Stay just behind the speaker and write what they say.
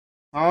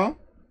Huh?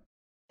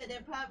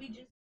 They're probably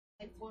just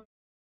like for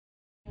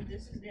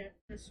this is their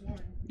first one.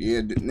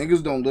 Yeah,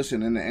 niggas don't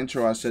listen. In the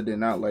intro, I said they're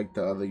not like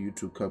the other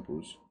YouTube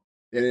couples.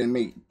 They didn't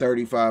make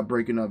 35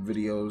 breaking up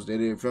videos. They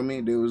didn't, feel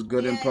me? They was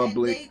good in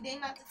public. They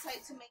not the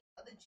type to make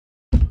other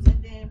channels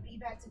and then be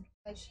back to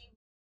like she.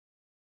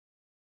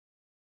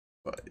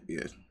 But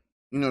yeah,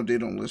 you know they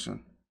don't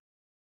listen.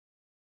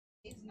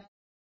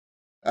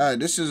 Alright,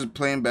 this is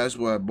playing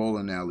basketball at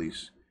bowling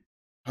alleys.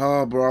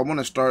 Oh, bro, I want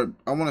to start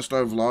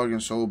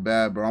vlogging so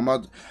bad, bro. I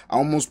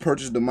almost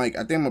purchased the mic. I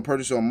think I'm gonna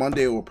purchase it on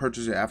Monday or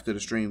purchase it after the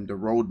stream. The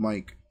Rode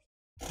mic.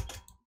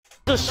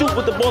 Just shoot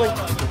with the bowling.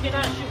 You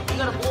cannot shoot. You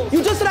gotta bowl.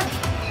 You just said that.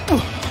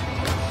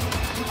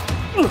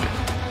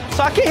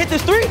 So I can't hit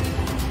this three.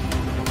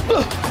 You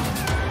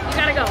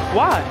gotta go.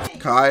 Why?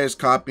 Kai is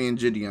copying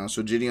Gideon.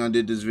 So Gideon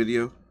did this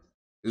video.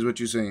 Is what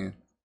you saying?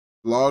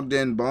 Logged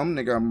in bum,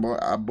 nigga.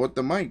 I bought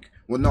the mic.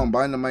 Well, no, I'm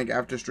buying the mic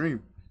after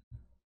stream.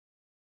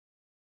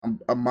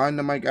 I'm buying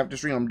the mic after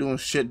stream. I'm doing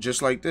shit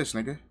just like this,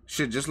 nigga.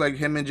 Shit just like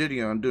him and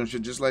Gideon. I'm doing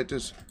shit just like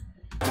this.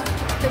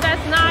 So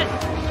that's not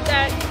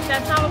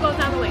what goes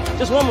down the link.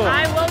 Just one more.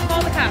 I will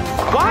call the cops.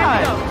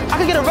 Why? I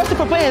could get arrested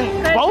for playing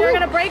Because bowling. you're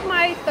gonna break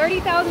my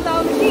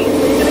 $30,000 machine.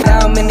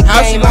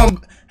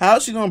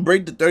 How's she gonna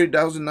break the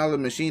 $30,000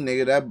 machine,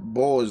 nigga? That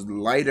ball is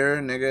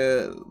lighter,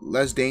 nigga.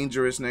 Less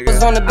dangerous,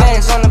 nigga. On the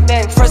bench.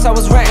 First I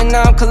was renting,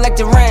 now I'm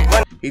collecting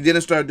rent. He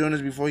didn't start doing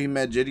this before he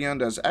met Gideon.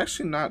 That's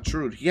actually not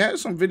true. He had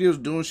some videos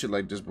doing shit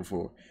like this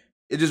before.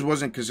 It just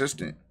wasn't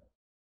consistent.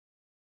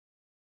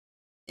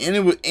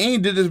 And he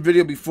did this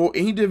video before.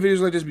 And he did videos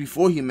like this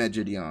before he met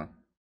Gideon.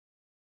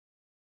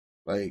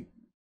 Like,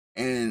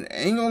 and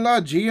ain't gonna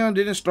lie, Gideon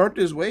didn't start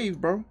this wave,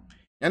 bro.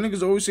 That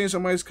nigga's always saying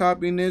somebody's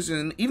copying this,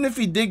 and even if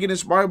he did get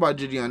inspired by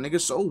Gideon, nigga,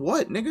 so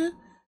what, nigga?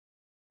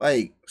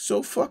 Like,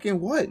 so fucking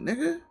what,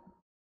 nigga?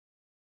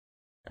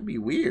 That'd be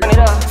weird.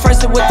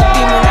 First with the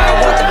demon,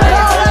 I want the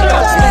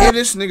You hear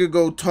this nigga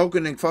go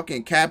talking in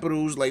fucking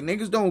capitals, like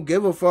niggas don't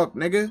give a fuck,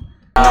 nigga.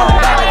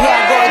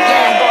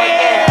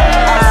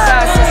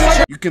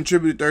 You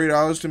contribute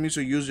 $30 to me, so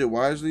use it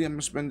wisely. I'm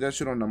gonna spend that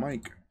shit on the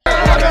mic.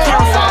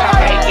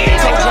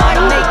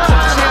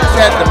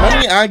 The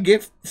money I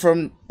get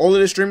from all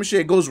of this streaming shit,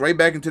 it goes right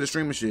back into the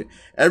streaming shit.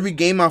 Every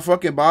game I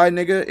fucking buy,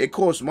 nigga, it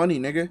costs money,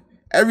 nigga.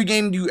 Every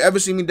game you ever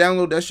see me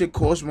download, that shit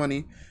costs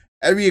money.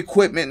 Every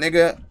equipment,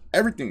 nigga,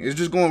 everything is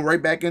just going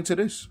right back into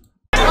this.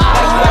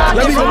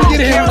 Let me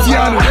get him,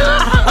 Tiana.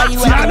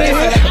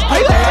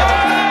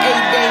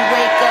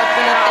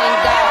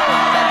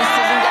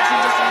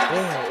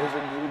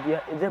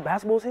 Is there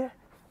basketballs here?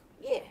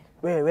 Yeah.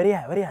 Where they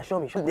at? Where they at? Show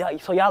me. So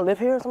y'all live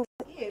here or something?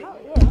 Yeah.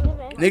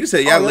 Nigga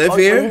said y'all live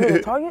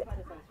here? Target?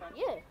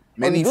 Yeah.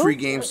 Many free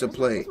games to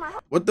play.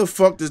 What the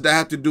fuck does that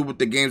have to do with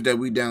the games that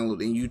we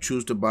download and you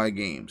choose to buy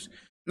games?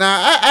 Nah,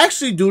 I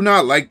actually do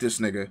not like this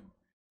nigga.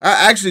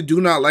 I actually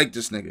do not like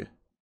this nigga.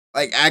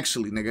 Like,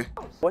 actually, nigga.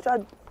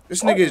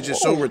 This nigga is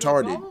just so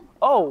retarded.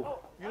 Oh.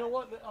 You know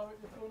what? Let's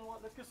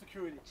get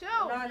security. Chill.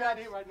 We're not out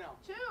here right now.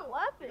 Chill.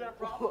 What? You got a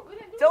problem?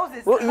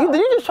 Well, did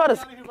you just try to?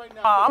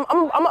 I'm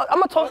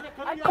gonna talk.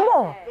 Come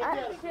on.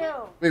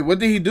 Chill. Wait, what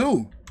did he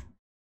do?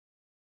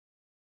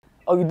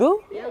 Oh, you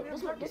do? Yeah,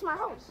 this my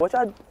house. What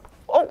y'all?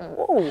 Oh,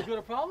 whoa. You got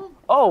a problem?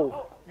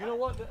 Oh. You know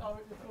what?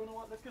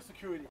 Let's get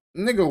security.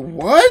 Nigga,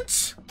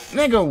 what?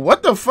 Nigga,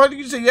 what the fuck?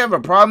 You say you have a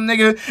problem,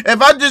 nigga?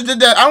 If I just did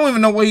that, I don't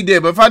even know what he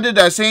did, but if I did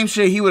that same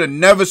shit, he would have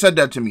never said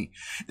that to me.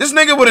 This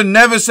nigga would have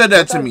never said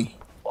that to me.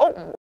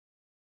 Oh.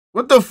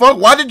 What the fuck?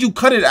 Why did you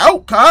cut it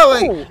out, Kyle?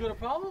 Like, You got a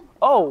problem?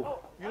 Oh.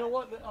 You know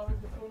what?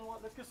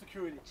 Let's get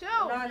security.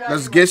 Chill.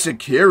 let's get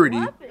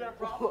security.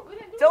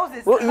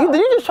 Well, did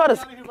you just try to?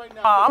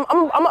 I'm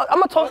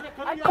gonna talk.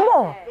 Come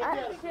on.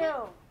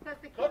 Chill. Because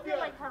the kids are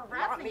like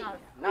harassing us.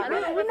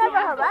 We never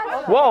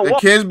harass them. Whoa. The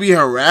kids be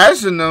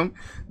harassing them.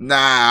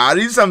 Nah,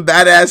 these some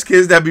badass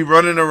kids that be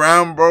running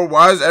around, bro.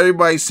 Why is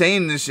everybody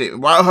saying this shit?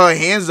 Why her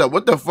hands up?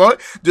 What the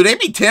fuck? Do they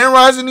be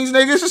terrorizing these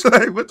niggas?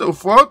 Like, what the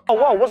fuck? Oh,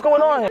 whoa, what's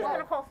going on here? I'm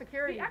gonna call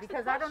security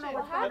because I don't know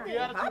what's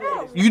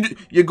happening.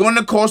 You're going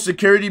to call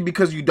security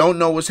because you don't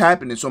know what's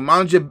happening. So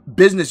mind your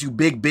business, you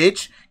big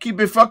bitch. Keep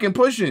it fucking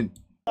pushing.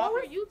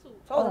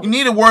 You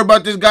need to worry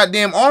about this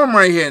goddamn arm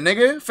right here,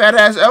 nigga. Fat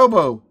ass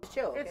elbow.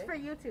 It's for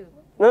YouTube.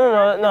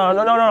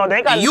 No.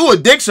 They got. You a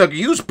dick sucker.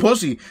 You's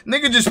pussy.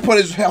 Nigga just put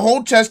his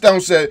whole chest down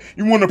and said,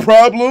 you want a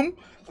problem?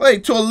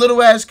 Like, to a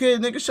little ass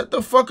kid, nigga, shut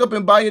the fuck up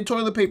and buy your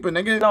toilet paper,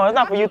 nigga. No, it's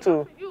not for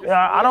YouTube.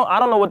 Yeah, I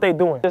don't know what they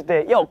doing. Just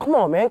that. Yo, come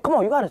on, man. Come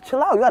on. You gotta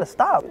chill out. You gotta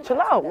stop. Chill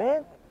out,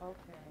 man.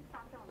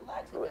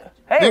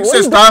 Hey, nigga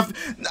said stop.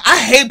 I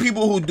hate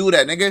people who do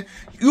that, nigga.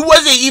 You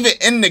wasn't even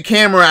in the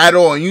camera at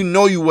all, and you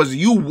know you wasn't.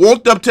 You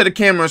walked up to the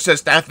camera and said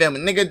stop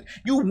filming. Nigga,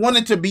 you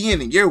wanted to be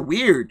in it. You're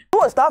weird.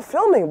 Stop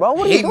filming, bro.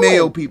 What are you hate doing?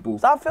 male people.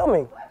 Stop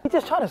filming. You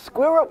just try to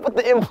square up with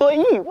the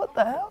employee. What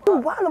the hell?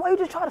 Dude, why you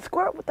just try to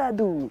square up with that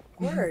dude?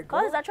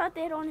 Cause I tried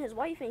to hit on his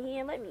wife and he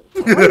didn't let me.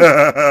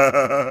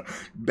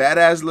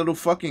 Badass little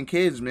fucking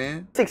kids,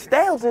 man.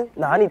 6,000?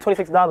 Nah, I need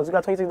 $26. You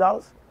got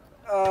 $26?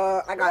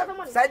 I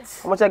got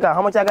cents. How much I got?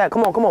 How much I got?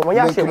 Come on, come on. When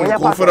y'all shit, when y'all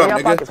pockets, Cough it when up,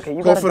 y'all pockets. Okay, nigga.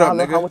 you got Cough it up, $1.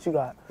 nigga. How much you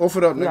got? Cough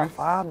it up, You got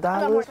nigga.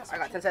 $5? I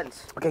got 10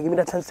 cents. Okay, give me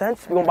that 10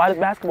 cents. We gonna buy this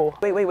basketball.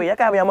 Wait. Y'all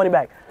gotta have your money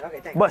back. Okay,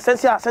 thanks. But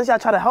since y'all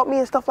try to help me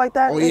and stuff like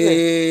that, Oh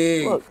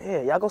nigga, yeah. look,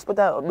 here, y'all gonna split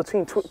that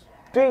between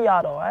three of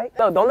y'all though, right?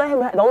 No, don't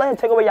let him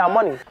take away y'all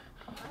money.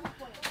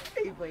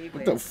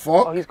 What the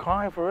fuck? Oh, he's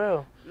crying for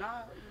real.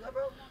 Nah,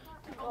 bro.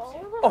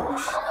 Oh.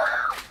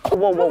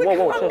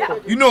 Whoa.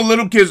 Shit. You know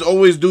little kids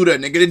always do that,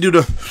 nigga. They do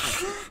the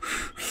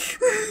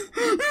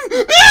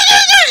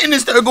and they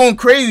start going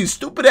crazy.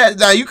 Stupid ass.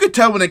 Nah, you could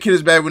tell when a kid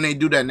is bad when they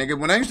do that, nigga.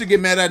 When I used to get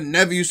mad, I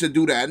never used to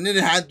do that. I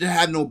didn't have to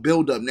have no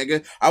build up,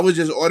 nigga. I was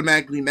just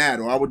automatically mad,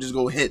 or I would just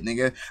go hit,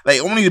 nigga.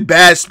 Like only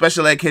bad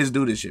special ed kids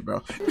do this shit,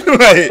 bro.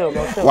 Like,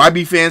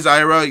 YB fans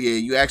IRL, yeah,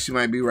 you actually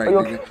might be right,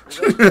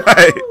 nigga.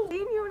 Like,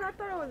 I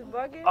thought I was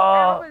bugging.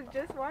 I was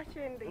just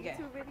watching the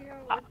YouTube video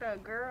with the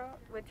girl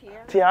with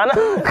Tiana?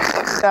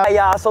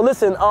 Yeah, so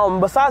listen,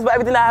 besides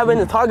everything I have in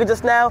the Target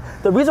just now,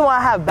 the reason why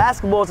I have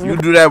basketballs is you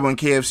do that when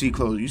KFC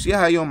closed. You see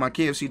how you on my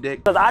KFC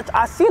dick? because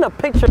I seen a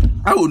picture.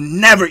 I will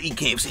never eat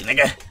KFC,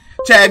 nigga.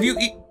 Chad, if you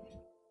eat...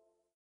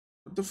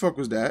 What the fuck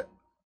was that?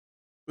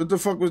 What the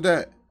fuck was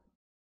that?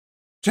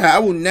 Chad, I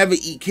will never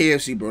eat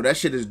KFC, bro. That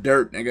shit is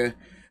dirt, nigga. As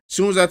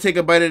soon as I take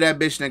a bite of that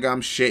bitch, nigga,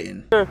 I'm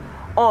shitting.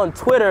 On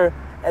Twitter,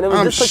 and it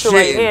was this picture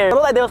right here. It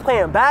looked like they was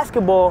playing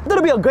basketball. It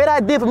would be a great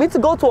idea for me to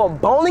go to a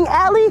bowling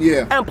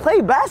alley and play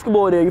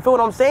basketball there. You feel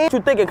what I'm saying? What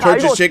you thinking, Kyle?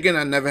 Church's chicken,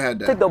 I never had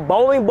that. Take the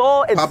bowling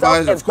ball itself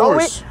and throw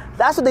it.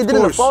 That's what they did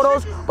in the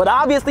photos. But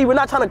obviously, we're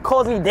not trying to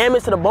cause any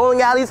damage to the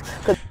bowling alleys.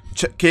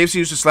 KFC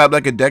used to slap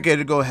like a decade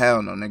ago.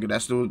 Hell no, nigga.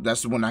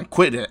 That's when I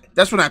quit it.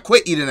 That's when I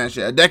quit eating that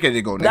shit a decade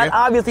ago, nigga. That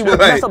obviously would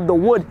mess up the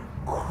wood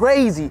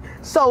crazy.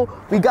 So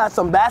we got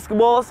some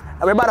basketballs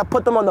and we're about to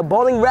put them on the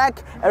bowling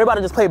rack.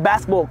 Everybody just play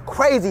basketball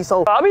crazy.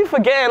 So I'll be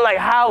forgetting like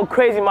how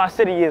crazy my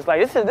city is.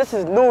 Like this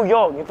is New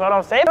York. You feel what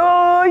I'm saying?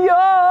 New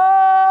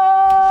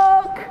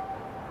York,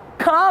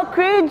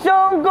 concrete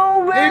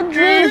jungle where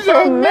dreams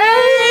are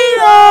made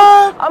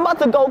of. I'm about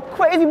to go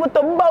crazy with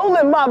the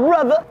bowling, my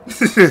brother.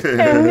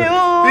 In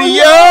New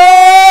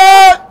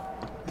York.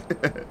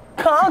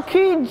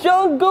 Concrete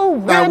jungle.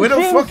 Nah, where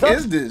the fuck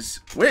is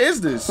this? Where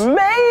is this?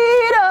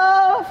 Made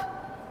of.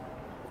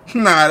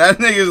 Nah, that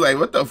nigga's like,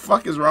 what the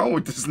fuck is wrong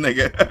with this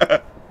nigga?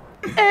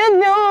 In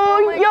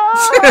New York.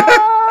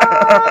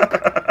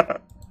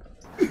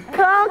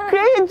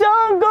 Concrete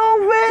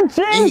jungle with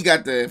dreams. And he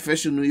got the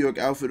official New York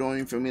outfit on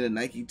him for me, the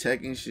Nike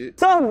Tech and shit.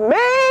 So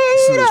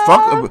made of.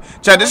 Fuck.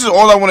 Chad, this is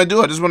all I want to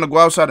do. I just want to go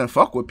outside and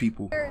fuck with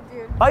people.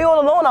 Why you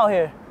all alone out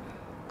here?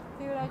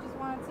 Dude, I just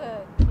wanted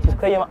to.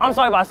 I'm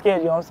sorry if I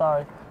scared you. I'm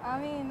sorry. I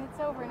mean, it's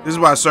over now. This is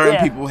why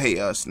certain people hate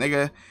us,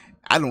 nigga.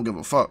 I don't give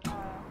a fuck. Yeah,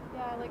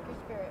 I like your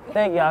spirit.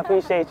 Thank you. I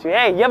appreciate you.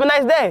 Hey, you have a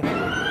nice day.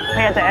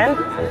 Pay at the end?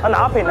 Oh, no,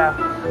 I'll pay now.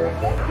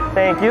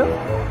 Thank you.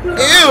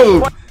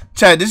 Ew.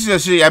 Chad, this is the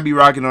shit I be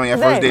rocking on your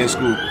first day of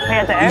school. Pay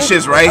at the end? These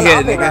shits right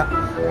here, nigga.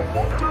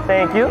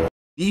 Thank you.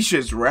 These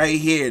shits right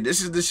here.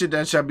 This is the shit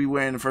that I be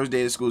wearing the first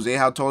day of school. Zay,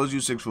 how tall is you?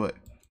 6 foot.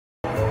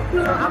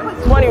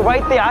 Money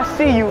right there. I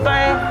see you,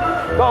 man.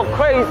 Go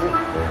crazy.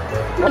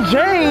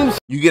 James.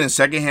 You getting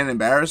secondhand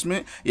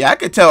embarrassment? Yeah, I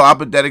could tell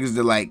apathetic is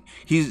the like,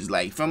 he's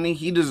like, for me,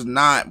 he does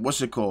not,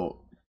 what's it called?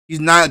 He's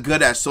not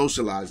good at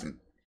socializing.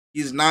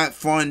 He's not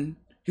fun.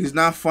 He's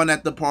not fun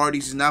at the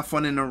parties. He's not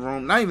fun in the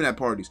room. Not even at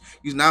parties.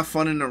 He's not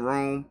fun in the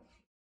room.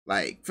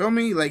 Like, feel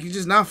me? Like, he's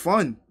just not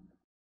fun.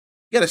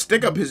 You gotta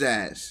stick up his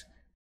ass.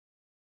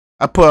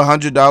 I put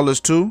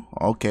 $100 too.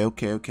 Okay.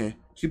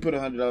 She put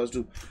 $100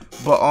 too.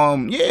 But,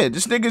 yeah,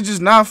 this nigga's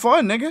just not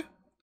fun, nigga.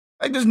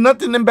 Like, there's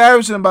nothing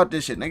embarrassing about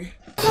this shit, nigga.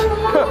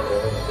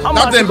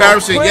 Nothing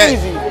embarrassing yet.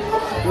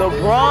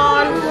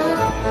 LeBron.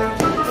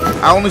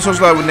 I only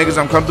socialize with niggas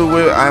I'm comfortable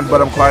with,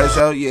 but I'm quiet as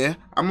hell. Yeah,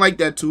 I'm like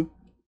that too.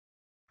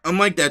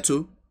 Like,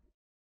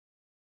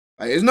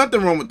 there's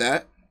nothing wrong with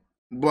that.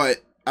 But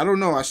I don't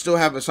know. I still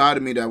have a side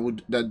of me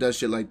that does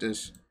shit like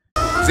this.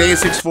 Zay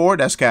is 6'4",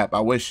 that's cap.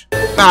 I wish.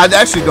 Nah, I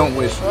actually don't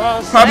wish.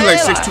 Probably like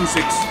 6'2", 6.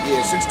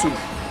 Yeah, 6'2",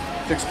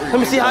 6'3". Let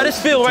me see how this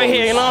feel right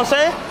here. You know what I'm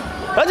saying?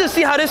 Let's just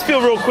see how this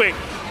feel real quick.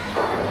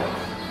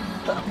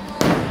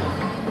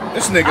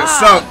 This nigga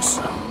sucks.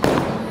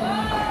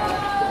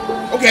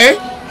 Okay.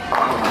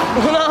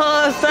 You know what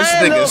I'm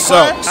saying? This nigga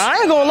sucks. I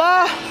ain't gonna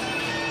lie.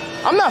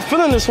 I'm not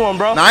feeling this one,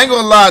 bro. Now, I ain't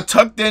gonna lie.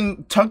 Tucked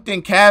in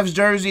Cavs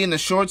jersey and the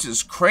shorts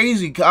is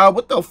crazy, God.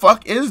 What the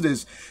fuck is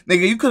this,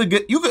 nigga? You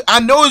could. I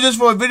know it's just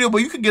for a video,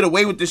 but you could get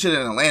away with this shit in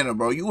Atlanta,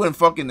 bro. You in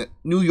fucking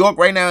New York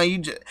right now,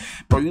 and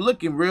bro, you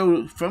looking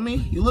real. For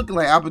me, you looking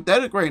like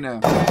apathetic right now.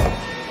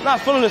 Not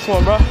feeling this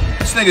one, bro.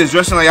 This nigga is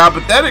dressing like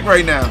apathetic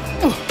right now.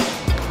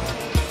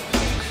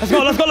 Let's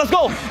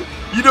go.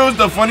 You know what's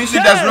the funny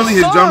shit? That's really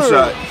his jump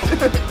shot.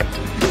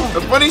 The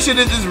funny shit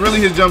is this is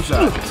really his jump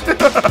shot.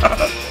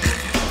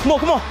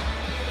 Come on.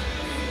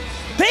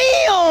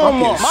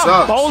 Damn!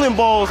 My bowling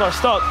balls are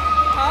stuck.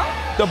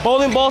 Huh? The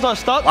bowling balls are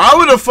stuck.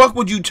 Why the fuck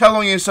would you tell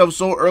on yourself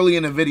so early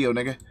in the video,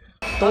 nigga?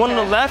 The one on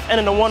the left and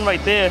then the one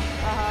right there.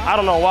 I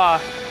don't know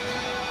why.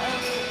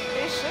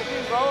 They should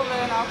be rolling.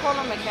 I I'll call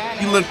him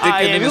mechanic. You look thicker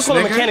Yeah, than if a you call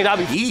him Snicker. mechanic,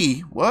 that'd be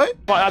What?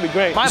 that'd be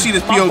great. You see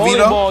this my POV bowling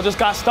though? ball just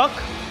got stuck.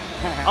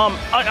 I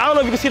don't know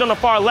if you can see it on the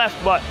far left,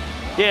 but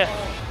yeah,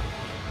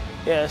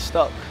 it's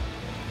stuck.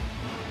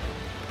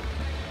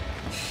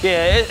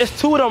 Yeah, it's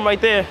two of them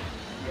right there.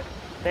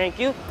 Thank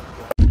you.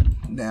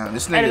 Now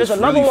this And nigga's there's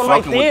another really one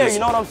right fucking with there. this. You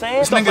know what I'm saying?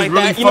 This Stuff nigga's like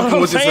really that. You know what fucking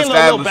I'm with this saying? Like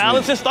little establishment.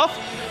 balance and stuff.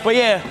 But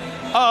yeah,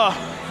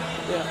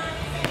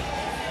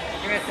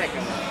 Give me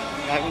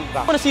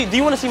a second. Do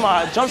you want to see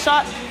my jump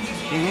shot?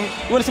 You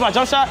want to see my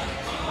jump shot?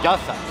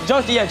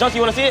 Jump, yeah, jump.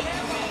 You want to see it?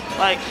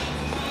 Like,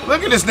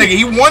 Look at this nigga.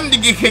 He wanted to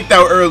get kicked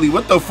out early.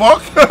 What the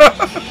fuck? no.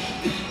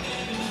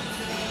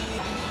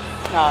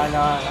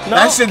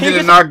 That shit Can you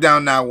didn't get knock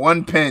down not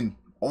one pin.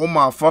 Oh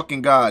my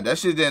fucking god. That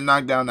shit didn't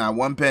knock down not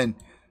one pin.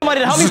 somebody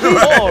to help me play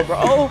ball,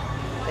 bro.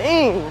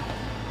 Dang.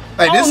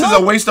 Like, this Oh, is no.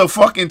 a waste of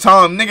fucking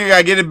time. Nigga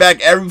gotta get it back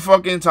every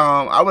fucking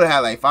time. I would've had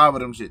like 5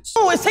 of them shits.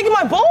 Oh, it's taking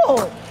my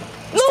ball.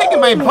 It's taking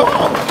my ball.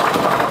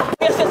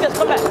 Yes,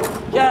 come back.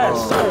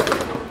 Yes, sir.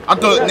 I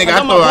thought, Yes, nigga, I I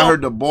got my thought I ball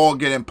heard the ball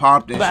getting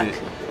popped and back.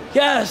 shit.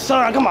 Yes, sir.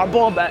 I got my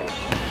ball back.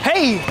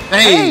 Hey.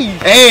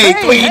 Hey,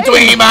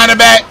 tween behind the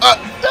back.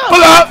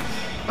 Pull up.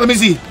 Let me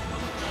see.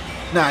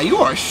 Nah, you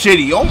are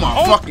shitty. Oh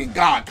my fucking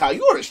god, Kyle.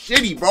 You are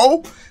shitty,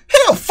 bro.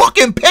 Hit a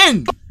fucking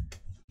pin.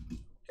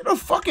 Hit a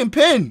fucking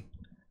pin.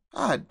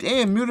 God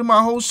damn, muted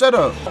my whole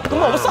setup. Come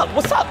on, what's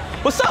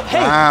up?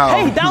 Hey,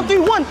 Wow. hey, down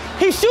 3-1.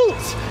 He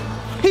shoots.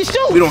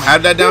 We don't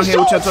have that down He here.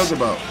 What y'all shoots. talking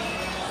about?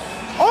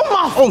 Oh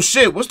my. Oh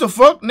shit, what's the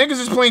fuck? Niggas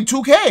is playing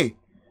 2K.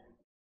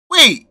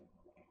 Wait.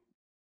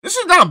 This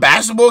is not a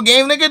basketball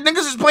game, nigga.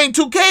 Niggas is playing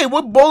 2K.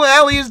 What bowling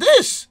alley is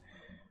this?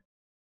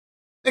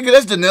 Nigga,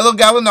 that's Danilo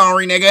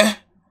Gallinari, nigga.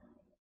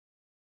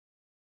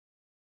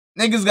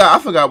 Niggas got,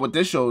 I forgot what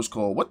this show is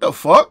called. What the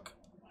fuck?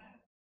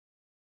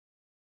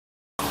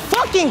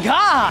 Fucking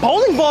god.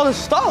 Bowling ball is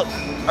stuck.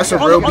 That's a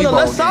On real the b-ball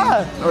left game.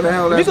 side. No, the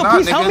hell You that's can not,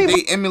 please help nigga. me?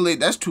 They emulate,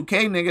 that's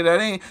 2K,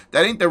 nigga.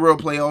 That ain't the real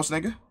playoffs,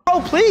 nigga.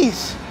 Bro,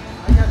 please.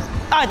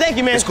 All right, thank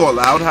you, man. It's called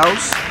Loud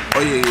House.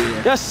 Oh,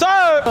 yeah. Yes,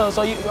 sir.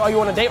 So are you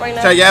on a date right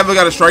now? Chat, you ever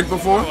got a strike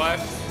before?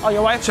 Oh,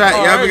 your wife? Chat,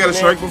 Oh, you ever I got a heard you,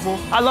 strike man. before?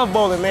 I love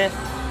bowling, man.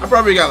 I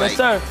probably got like Yes,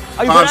 sir.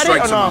 Are you 5 good at it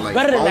strikes or in no? my life.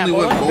 Better than I that, only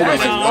bro. went bowling like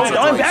once or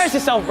Don't twice. embarrass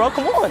yourself, bro.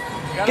 Come on.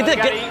 Get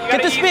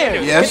the spear.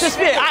 Yes. Get the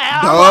spear.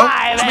 Duh.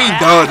 What you mean,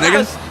 duh,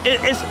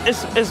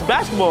 nigga? It's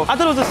basketball. I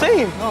thought it was the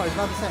same. No, it's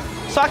not the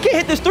same. So I can't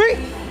hit this 3?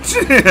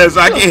 So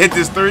I can hit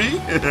this 3?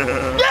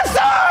 Yes,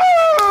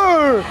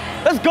 sir!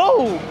 Let's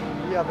go.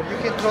 Yeah, but you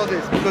can throw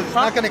this because it's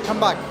not gonna come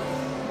back.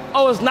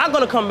 Oh, it's not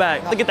gonna come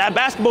back. To get that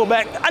basketball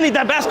back. I need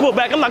that basketball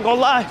back. I'm not gonna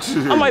lie.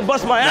 I might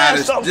bust my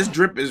ass. This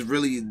drip is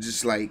really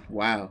just like,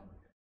 wow.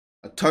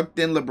 A tucked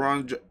in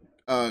LeBron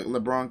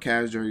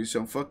Cavs jersey,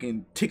 some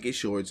fucking ticket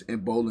shorts,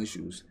 and bowling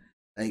shoes.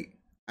 Like,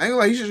 I ain't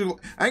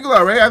gonna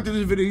lie, right after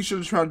this video, you should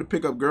have tried to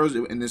pick up girls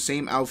in the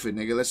same outfit,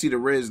 nigga. Let's see the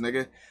Riz,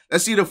 nigga.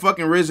 Let's see the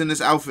fucking Riz in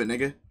this outfit,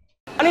 nigga.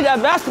 I need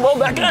that basketball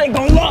back. I ain't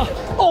gonna lie.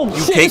 Oh, You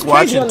shit. cake it's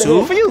crazy watching under too?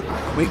 here. For you.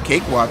 Wait,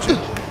 cake watching.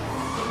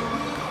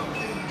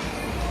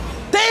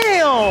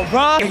 Damn, bro.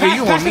 Nigga, Pass,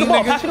 you pass on me me, the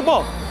ball. nigga? Pass me the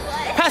ball.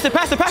 Pass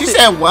it. She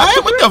said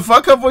what? What the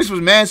fuck? Her voice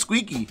was mad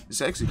squeaky.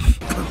 Sexy.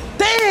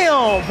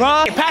 Damn,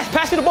 bro.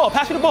 Pass me the ball.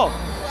 Pass me the ball.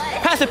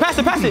 Pass it.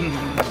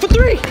 For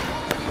 3.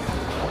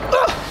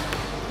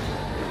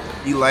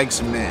 He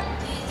likes man.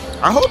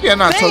 I hope you're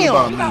not talking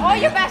about me. All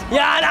your Man. basketball.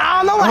 Yeah, I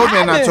don't know what I hope you're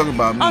happened. not talking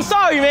about me. I'm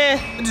sorry, man.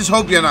 I just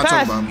hope you're not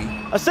Pass. talking about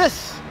me.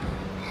 Assist.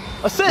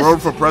 Run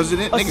for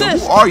president? Nigga,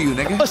 Assist. who are you,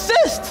 nigga?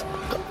 Assist.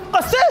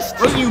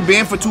 Wasn't you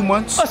banned for 2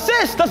 months?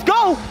 Assist. Let's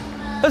go.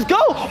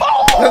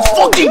 Oh, Let's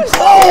fucking good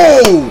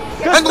go!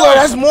 Good I'm glad stuff.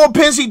 that's more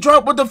pins he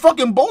dropped with the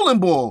fucking bowling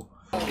ball.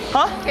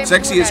 Huh?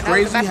 Sexy is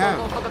crazy,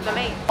 how? Fuck up the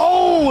lane.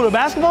 Oh, the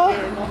basketball?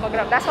 Don't fuck it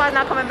up. That's why it's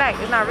not coming back.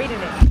 It's not reading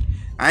it.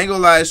 I ain't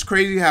gonna lie, it's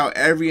crazy how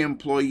every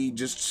employee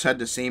just said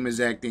the same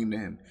exact thing to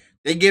him.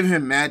 They give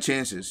him mad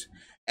chances.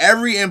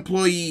 Every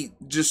employee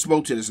just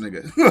spoke to this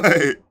nigga.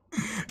 Like,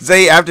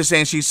 Zay, after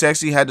saying she's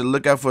sexy, had to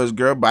look out for his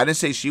girl, but I didn't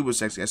say she was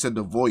sexy. I said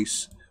the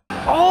voice.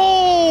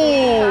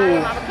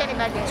 Oh! I'm a kenny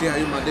back there. See how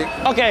you my dick?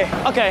 Okay.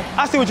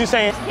 I see what you're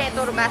saying. You can't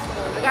throw the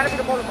basketball. It gotta be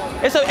the bowling ball.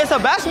 It's a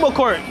basketball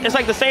court. It's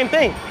like the same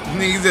thing.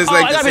 Niggas just Oh,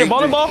 like I the gotta be a same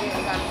bowling thing. ball?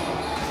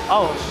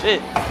 Oh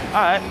shit.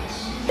 Alright.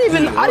 I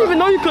didn't even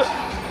know you could.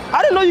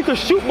 I didn't know you could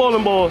shoot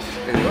bowling balls.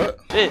 Hey, what?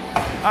 Shit.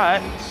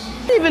 Alright.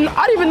 I didn't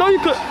even know you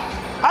could.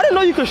 I didn't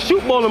know you could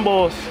shoot bowling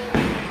balls.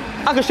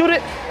 I could shoot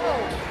it.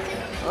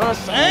 Oh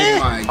Saying?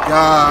 my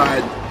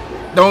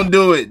god. Don't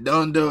do it.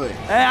 Don't do it.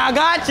 Hey, I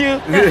got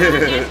you.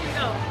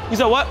 You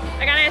said what?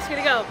 I gotta ask you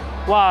to go.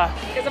 Why?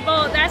 It's a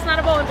bowl. That's not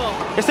a bowling ball.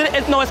 It's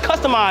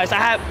customized. I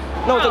have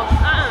no.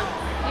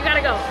 Oh, you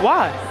gotta go.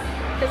 Why?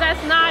 Cause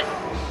that's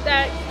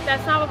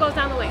not what goes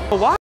down the lane.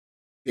 Why?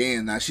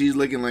 Damn, now she's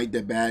looking like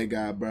the bad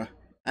guy, bruh.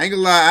 I ain't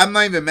gonna lie, I'm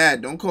not even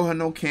mad. Don't call her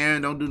no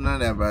Karen. Don't do none of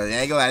that, bro. I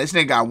ain't gonna lie, this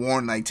nigga got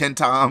warned like 10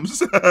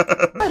 times.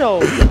 I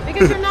don't.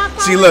 Because you're not.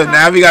 See, look,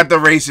 now we got the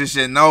racist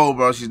shit. No,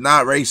 bro, she's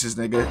not racist,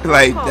 nigga.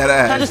 Like, that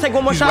ass. Can I just take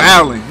one more shot?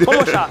 Wilding. One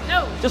more shot.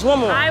 No. Just one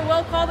more. I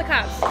will call the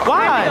cops.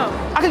 Why?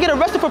 I could get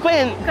arrested for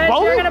playing Because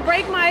bowling? you're gonna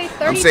break my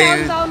I'm $30,000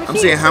 saying, machine. I'm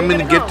saying, how so you're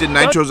many gonna go. gifted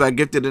nitros I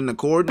gifted in the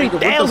cord? Nigga,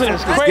 what the 3,000 fuck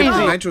is does crazy.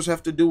 gifted nitros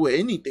have to do with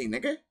anything,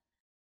 nigga?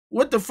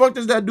 What the fuck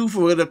does that do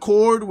for the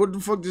cord? What the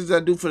fuck does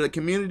that do for the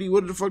community?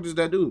 What the fuck does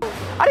that do?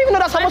 I didn't even know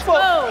that's how much for.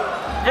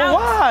 But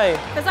why?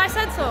 Because I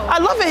said so. I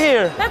love it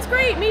here. That's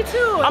great. Me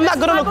too. I'm not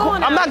good on the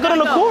court. I'm not good on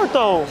the court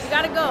though. You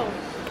gotta go.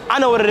 I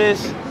know what it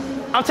is.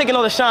 I'm taking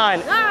all the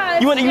shine. Nah,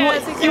 you want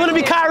to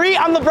be Kyrie?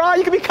 I'm LeBron.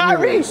 You can be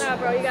Kyrie. Nah,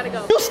 bro, you gotta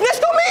go. You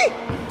snitched on me?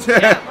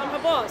 Yeah, I'm her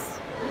boss.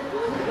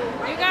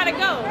 You gotta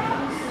go.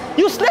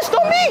 You snitched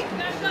on me? You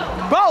gotta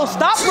go. Bro,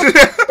 stop.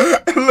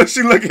 Look,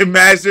 she looking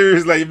mad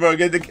serious, like, bro,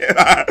 get the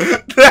camera.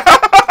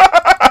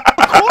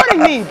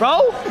 Recording me,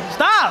 bro.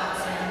 Stop.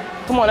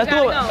 Come on,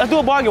 let's do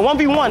a bargain.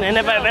 1v1, and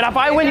if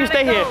I win, you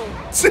stay here.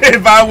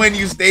 If I win,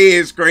 you stay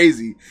here, it's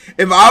crazy.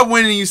 If I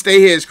win and you stay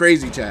here, it's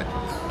crazy, chat.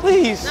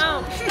 Please.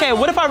 No. Okay,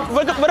 what if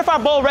I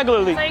bowl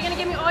regularly? So you're gonna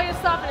give me all your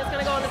stuff and it's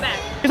gonna go in the back.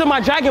 These are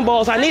my Dragon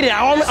Balls. I need it.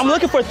 I'm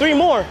looking for 3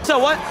 more. So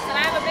what? And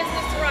I have a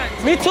business to run.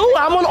 Me too.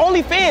 I'm on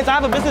OnlyFans. I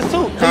have a business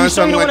too. Can you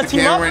show me want to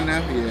team up? Right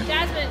now? Yeah.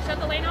 Jasmine, shut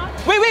the lane off.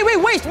 Wait.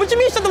 What you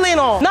mean shut the lane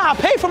on? Nah, I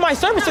paid for my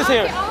services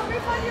here. I'll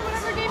refund you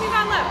whatever game you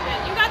got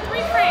left. You got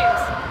 3 frames.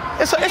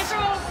 You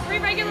throw 3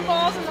 regular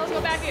balls and those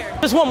go back here.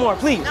 Just one more,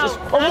 please. No, just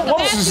not the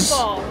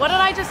basketball. What did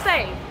I just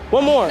say?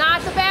 One more.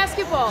 Not the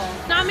basketball.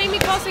 Not make me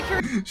call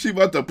security. She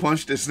about to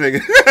punch this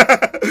nigga.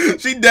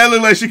 She dead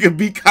look like she could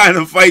be kind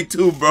of fight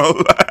too, bro.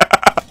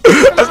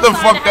 That's the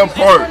fucked up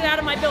part. Out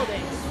of my building.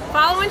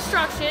 Follow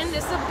instruction.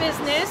 This is a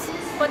business.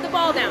 Put the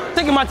ball down.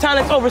 Taking my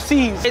talents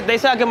overseas. They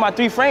said I get my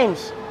 3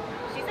 frames.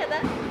 She said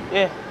that?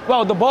 Yeah.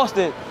 Well, the boss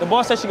did. The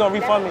boss said she gonna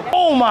refund me.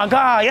 Oh my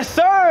God. Yes,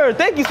 sir.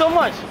 Thank you so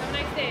much. Have a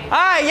nice day. All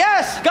right.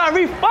 Yes. Got a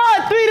refund.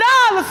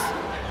 $3.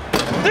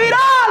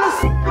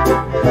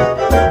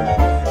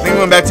 Nigga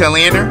went back to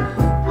Atlanta.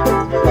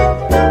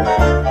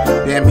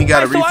 Damn, he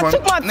got a refund.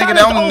 Nigga,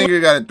 that only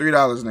nigga got a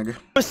 $3, nigga.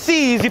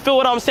 Overseas, you feel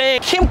what I'm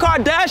saying? Kim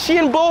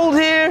Kardashian bold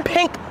here,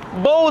 Pink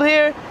bold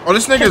here. Oh,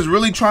 this nigga is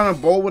really trying to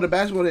bowl with a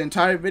basketball the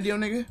entire video,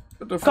 nigga?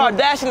 What the fuck?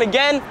 Kardashian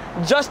again,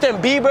 Justin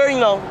Bieber, you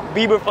know,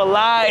 Bieber for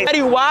life.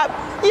 Eddie Wap,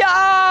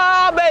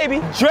 yeah, baby.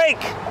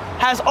 Drake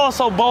has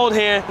also bowled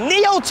here.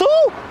 Neo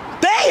too?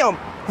 Damn.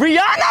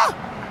 Rihanna?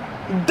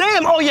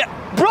 Damn, oh yeah.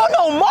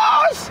 Bruno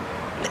Mars?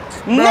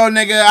 Bro,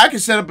 nigga, I can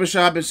set up a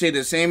shop and say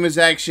the same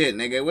exact shit,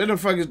 nigga. Where the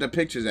fuck is the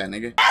pictures at,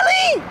 nigga?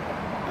 Ellie?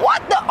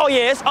 What the? Oh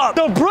yeah, it's up.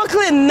 The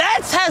Brooklyn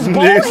Nets has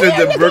bowled This here, is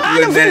the nigga.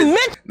 Brooklyn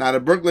Nets. Nah, the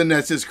Brooklyn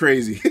Nets is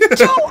crazy.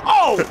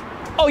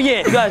 Oh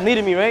yeah, you guys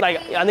needed me, right?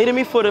 Like I needed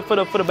me for the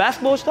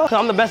basketball stuff. Cause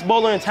I'm the best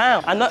bowler in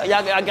town. I know,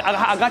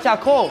 I got y'all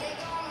call.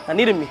 I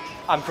needed me.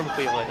 I'm from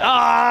Cleveland.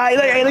 Ah,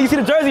 you see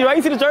the jersey, right?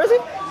 You see the jersey?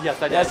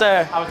 Yes, I did. Yes,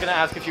 sir. I was gonna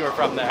ask if you were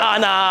from there.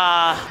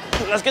 Nah.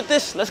 Let's get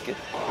this. Let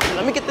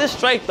me get this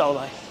straight though,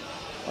 like.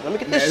 Let me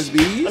get this. Let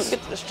me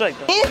get this straight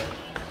though.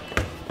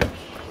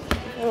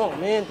 Oh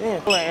man,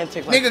 damn.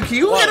 Nigga, can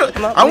you hit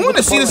a? I want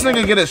to see this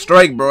nigga get a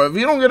strike, bro. If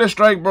you don't get a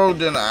strike, bro,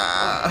 then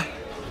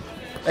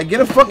like, get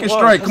a fucking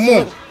strike. Come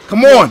on.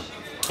 Come on.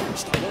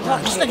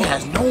 This nigga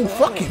has no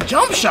fucking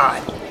jump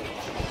shot.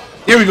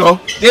 There we go.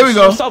 There we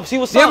go. What's up? See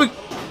what's up?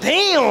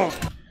 Damn.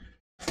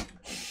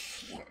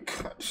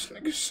 God, this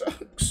nigga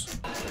sucks.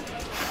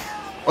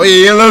 Oh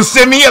yeah, a little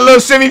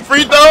semi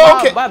free throw.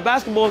 Okay. My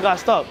basketball got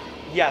stuck.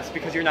 Yes,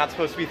 because you're not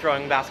supposed to be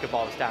throwing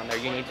basketballs down there.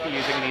 You need to be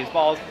using these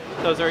balls.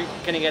 Those are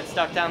gonna get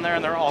stuck down there,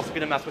 and they're also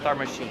gonna mess with our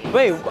machine.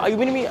 Wait, are you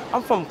meaning me?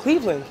 I'm from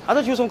Cleveland. I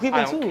thought you was from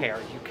Cleveland too. I don't care.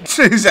 You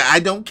can. He said, I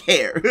don't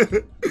care.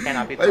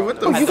 Cannot be like, what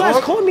the fuck? You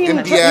guys called me in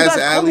the draft.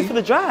 You guys called me for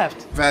the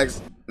draft.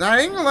 Facts. Nah, I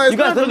ain't gonna lie. It's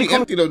not really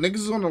empty though. Niggas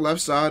is on the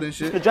left side and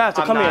shit. The draft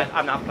to come here.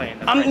 I'm not playing.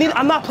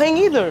 I'm not playing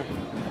either.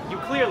 You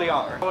clearly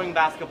are. Throwing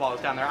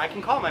basketballs down there. I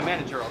can call my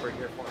manager over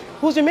here for you.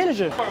 Who's your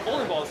manager? Those aren't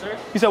bowling balls, sir.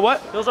 You said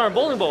what? Those aren't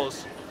bowling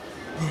balls.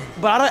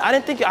 But I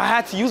didn't think I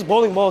had to use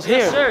bowling balls here.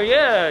 Yes, sir,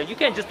 yeah. You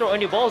can't just throw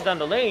any balls down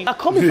the lane. Y'all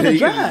called me for the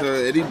draft.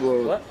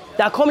 What?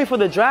 Y'all called me for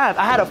the draft.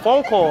 I had a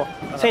phone call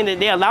saying that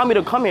they allowed me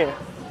to come here.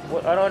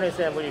 What? I don't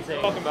understand what you're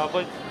saying. Talking about,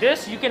 but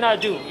this you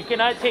cannot do. You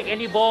cannot take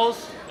any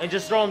balls and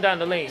just throw them down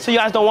the lane. So you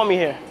guys don't want me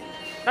here?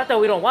 Not that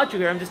we don't want you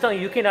here. I'm just telling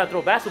you, you cannot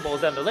throw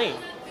basketballs down the lane.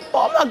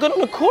 Oh, I'm not good on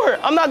the court.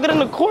 I'm not good on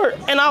the court,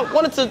 and I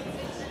wanted to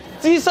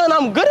see something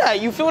I'm good at.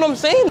 You feel what I'm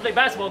saying? Play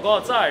basketball, go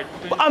outside.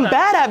 I'm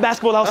bad at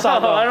basketball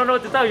outside. I don't know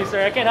what to tell you,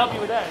 sir. I can't help you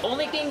with that. The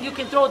only thing you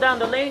can throw down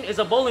the lane is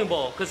a bowling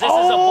ball, because this is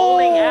a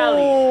bowling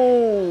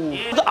alley.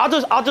 Yeah.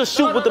 I'll just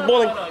shoot with the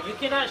bowling. No, you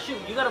cannot shoot.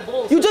 You gotta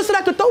bowl. You just said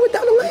I could throw it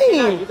down the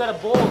lane. You gotta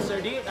bowl, sir.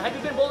 Have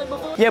you been bowling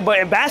before? Yeah, but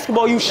in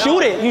basketball, you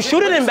shoot it. You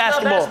shoot it in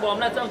basketball. I'm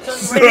not telling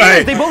you.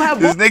 Right. They both have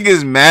this nigga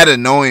is mad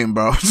annoying,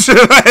 bro.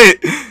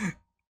 Like,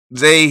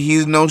 Zay,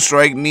 he's no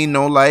strike me,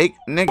 no like.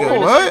 Nigga,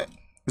 what?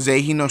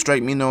 Zay, he no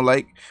strike me, no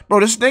like.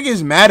 Bro, this nigga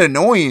is mad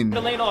annoying. The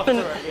lane off, sir.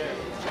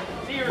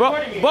 Yeah. See, you're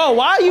recording me. Bro,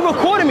 why are you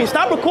recording me?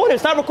 Stop recording.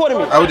 Stop recording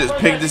me. I would just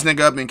pick this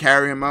nigga up and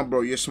carry him out,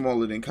 bro. You're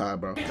smaller than Kai,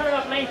 bro. You turn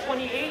off lane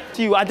 28.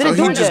 To you, I didn't So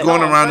do he's it just yet.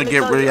 going around to I'm get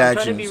trying to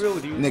reactions. be real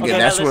with you. Nigga, Okay,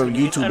 that's now what listen,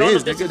 I YouTube don't know is,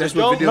 if this nigga. is That's a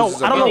what joke. videos No,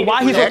 is I don't know about.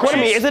 why he's recording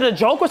me. Reactions. Is it a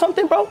joke or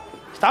something, bro?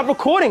 Stop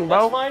recording,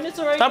 bro. That's fine. It's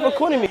alright. Stop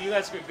recording me. You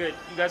guys are good.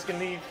 You guys can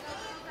leave.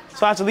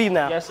 So I have to leave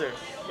now. Yes, sir.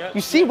 Yep.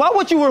 You see, why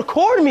would you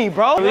record me,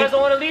 bro? If you guys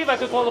don't want to leave, I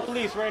could call the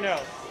police right now.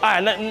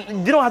 All right,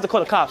 you don't have to call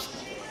the cops.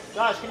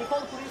 Josh, can you call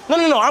the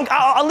police? No,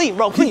 I'll leave,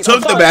 bro. Please. He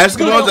took the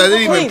basketballs. I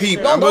didn't even Please.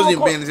 peep. I wasn't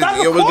even paying Stop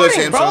attention. Yo, what's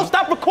good, recording, bro. Samsung?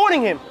 Stop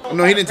recording him.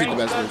 No, he didn't take the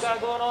Guys basketballs.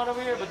 got going on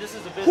over here, but this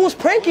is a business. Who's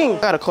pranking?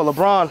 I gotta call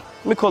LeBron.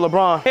 Let me call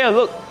LeBron. Here,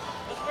 look.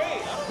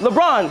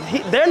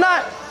 LeBron, they're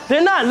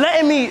not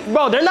letting me,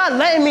 bro. They're not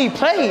letting me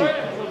play.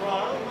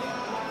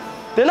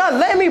 They're not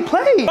letting me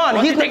play.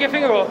 LeBron, He's take your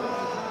finger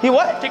off. He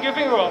what? Take your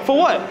finger off. For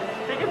what?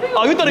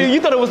 Oh, you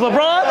thought it was LeBron?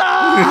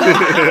 Ah!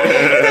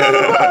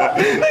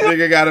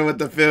 Nigga got him with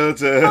the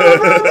filter.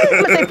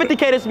 Let's say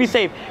 50K just to be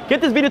safe.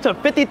 Get this video to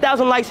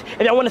 50,000 likes.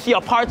 If y'all want to see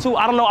a part 2,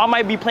 I don't know, I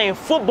might be playing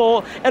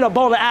football in a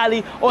bowling alley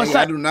or Nigga, I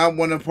something. do not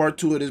want a part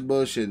 2 of this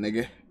bullshit,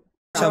 nigga.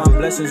 Count my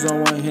blessings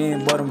on one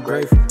hand, but I'm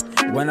grateful.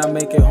 When I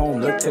make it home,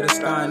 look to the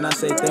sky and I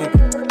say thank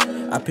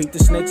you. I peeked the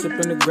snakes up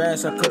in the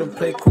grass, I couldn't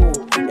play cool.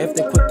 If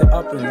they quit the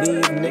up and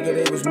leave,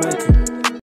 nigga, they was meant to.